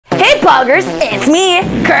vloggers, it's me,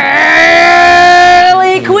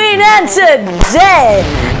 Curly Queen, and today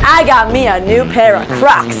I got me a new pair of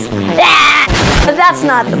Crocs. But that's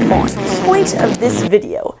not the point. The point of this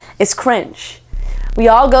video is cringe. We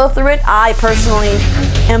all go through it. I personally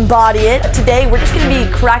embody it. Today we're just gonna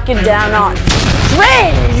be cracking down on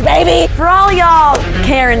cringe, baby! For all y'all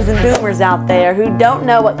Karens and boomers out there who don't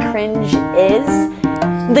know what cringe is,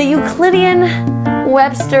 the Euclidean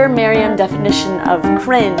Webster Merriam definition of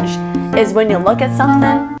cringe is when you look at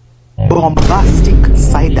something, bombastic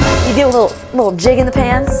side eye. you do a little jig in the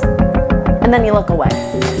pants, and then you look away.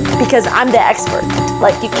 Because I'm the expert.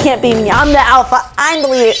 Like, you can't be me. I'm the alpha. I'm the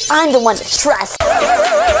leader. I'm the one to trust.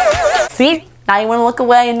 See? Now you want to look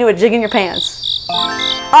away and do a jig in your pants.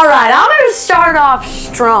 Alright, I'm going to start off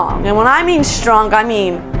strong. And when I mean strong, I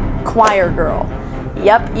mean choir girl.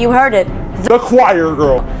 Yep, you heard it. The choir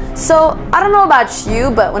girl. So, I don't know about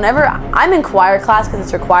you, but whenever I'm in choir class because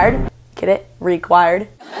it's required, get it? Required.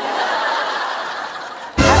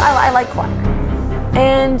 I like choir.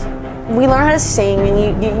 And we learn how to sing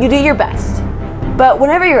and you do your best. But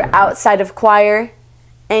whenever you're outside of choir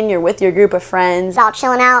and you're with your group of friends, all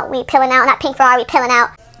chilling out, we pilling out, not pink Ferrari, we pilling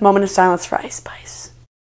out. moment of silence for Ice Spice.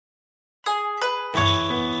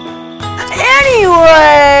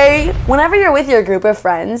 Anyway, whenever you're with your group of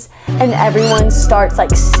friends and everyone starts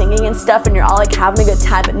like singing and stuff and you're all like having a good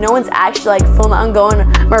time, but no one's actually like full on going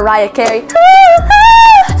Mariah Carey.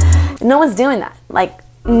 No one's doing that. Like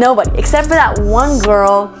nobody, except for that one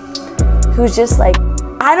girl who's just like,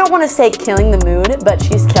 I don't want to say killing the mood, but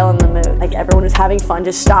she's killing the mood. Like everyone who's having fun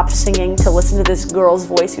just stopped singing to listen to this girl's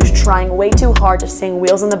voice who's trying way too hard to sing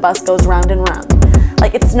Wheels on the Bus Goes Round and Round.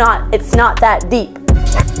 Like it's not that deep.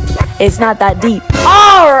 It's not that deep.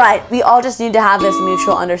 Alright, we all just need to have this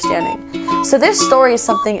mutual understanding. So this story is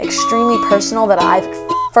something extremely personal that I've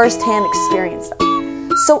firsthand experienced.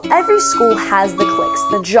 So every school has the cliques,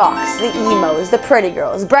 the jocks, the emos, the pretty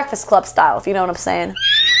girls, Breakfast Club style, if you know what I'm saying.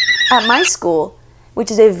 At my school, which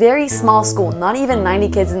is a very small school, not even 90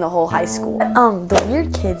 kids in the whole high school, the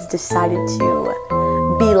weird kids decided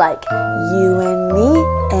to be like, you and me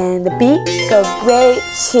and the beat go great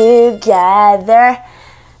together.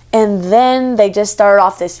 And then they just started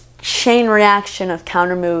off this chain reaction of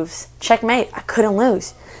counter moves. Checkmate, I couldn't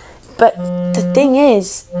lose. But the thing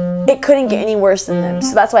is, it couldn't get any worse than them.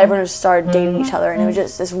 So that's why everyone just started dating each other and it was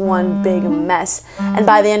just this one big mess. And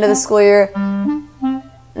by the end of the school year,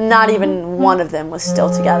 not even one of them was still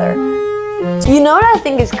together. You know what I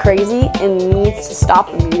think is crazy and needs to stop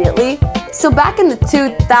immediately? So back in the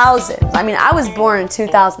 2000s, I mean, I was born in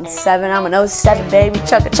 2007. I'm an 07 baby,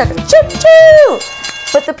 chugga chugga choo choo!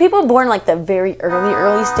 But the people born like the very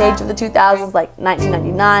early stage of the 2000s, like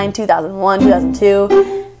 1999, 2001,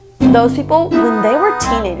 2002, those people, when they were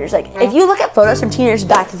teenagers, like if you look at photos from teenagers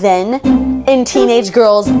back then and teenage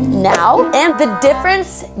girls now, and the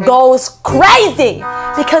difference goes crazy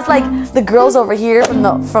because like the girls over here from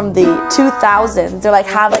the 2000s, they're like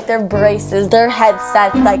have like their braces, their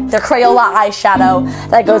headsets, like their Crayola eyeshadow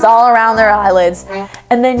that goes all around their eyelids,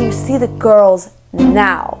 and then you see the girls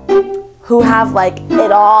now who have like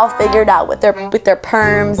it all figured out with their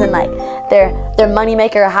perms and like their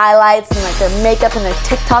moneymaker highlights and like their makeup and their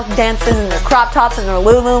TikTok dances and their crop tops and their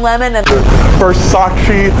Lululemon and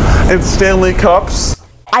Versace and Stanley Cups.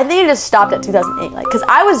 I think it just stopped at 2008, like, cause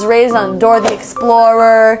I was raised on Dora the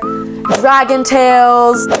Explorer, Dragon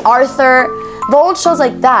Tales, Arthur, the old shows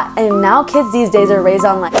like that, and now kids these days are raised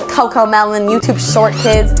on like Coco Melon, YouTube Short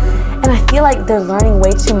Kids, and I feel like they're learning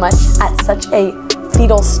way too much at such a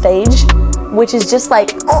fetal stage, which is just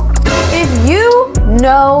like, if you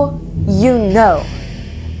know, you know.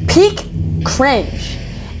 Peak cringe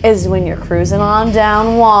is when you're cruising on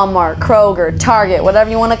down Walmart, Kroger, Target, whatever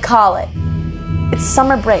you want to call it. It's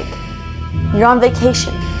summer break. You're on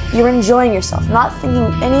vacation. You're enjoying yourself, not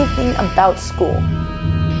thinking anything about school.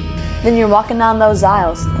 Then you're walking down those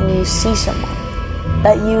aisles and you see someone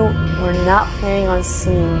that you were not planning on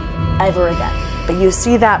seeing ever again. But you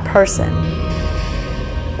see that person.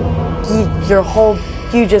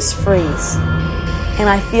 You just freeze. And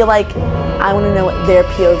I feel like I want to know what their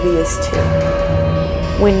POV is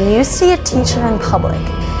too. When you see a teacher in public,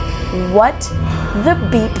 what the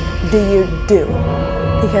beep do you do?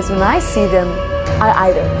 Because when I see them, I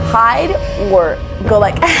either hide or go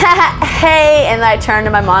like, hey, and I turn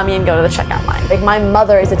to my mommy and go to the checkout line. Like my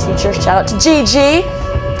mother is a teacher, shout out to Gigi.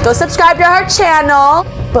 Go subscribe to her channel.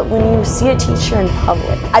 But when you see a teacher in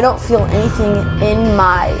public, I don't feel anything in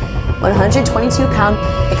my 122-pound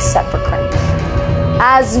except for cringe.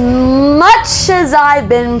 As much as I've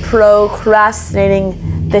been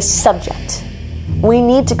procrastinating this subject, we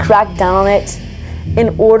need to crack down on it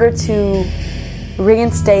in order to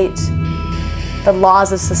reinstate the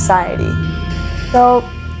laws of society. So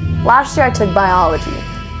last year I took biology,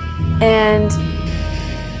 and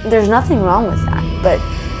there's nothing wrong with that, but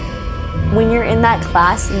when you're in that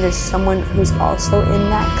class and there's someone who's also in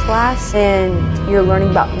that class and you're learning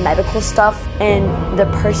about medical stuff, and the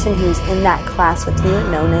person who's in that class with you,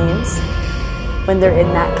 no names, when they're in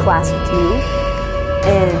that class with you,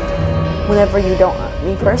 and whenever you don't,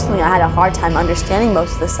 me personally, I had a hard time understanding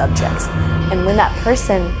most of the subjects, and when that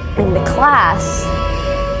person in the class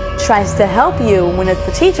tries to help you when it's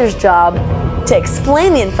the teacher's job to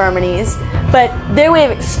explain the infirmities, but their way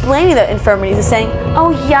of explaining the infirmities is saying,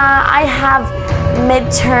 oh yeah, I have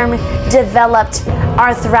midterm developed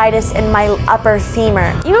arthritis in my upper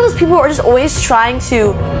femur. You know those people who are just always trying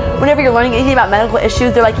to, whenever you're learning anything about medical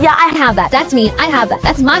issues, they're like, yeah, I have that. That's me. I have that.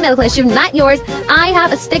 That's my medical issue, not yours. I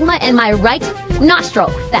have a stigma in my right nostril.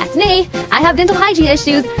 That's me. I have dental hygiene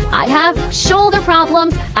issues. I have shoulder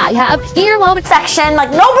problems. I have earlobe infection.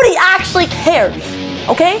 Like, nobody actually cares,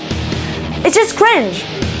 okay? It's just cringe.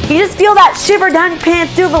 You just feel that shiver down your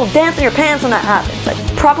pants, do a little dance in your pants when that happens.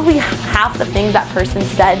 Like, probably half the things that person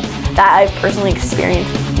said that I've personally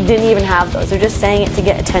experienced didn't even have those. They're just saying it to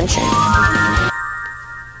get attention.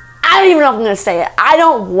 I don't even know if I'm gonna say it. I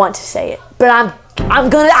don't want to say it, but I'm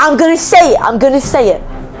gonna say it. I'm gonna say it.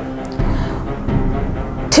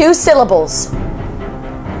 2 syllables.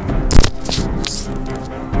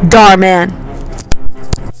 Darman.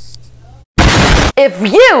 If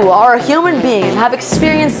you are a human being and have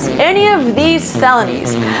experienced any of these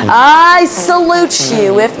felonies, I salute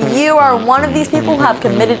you. If you are one of these people who have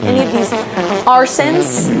committed any of these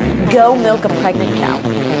arsons, go milk a pregnant cow.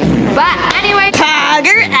 But anyway,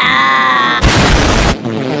 Tiger out!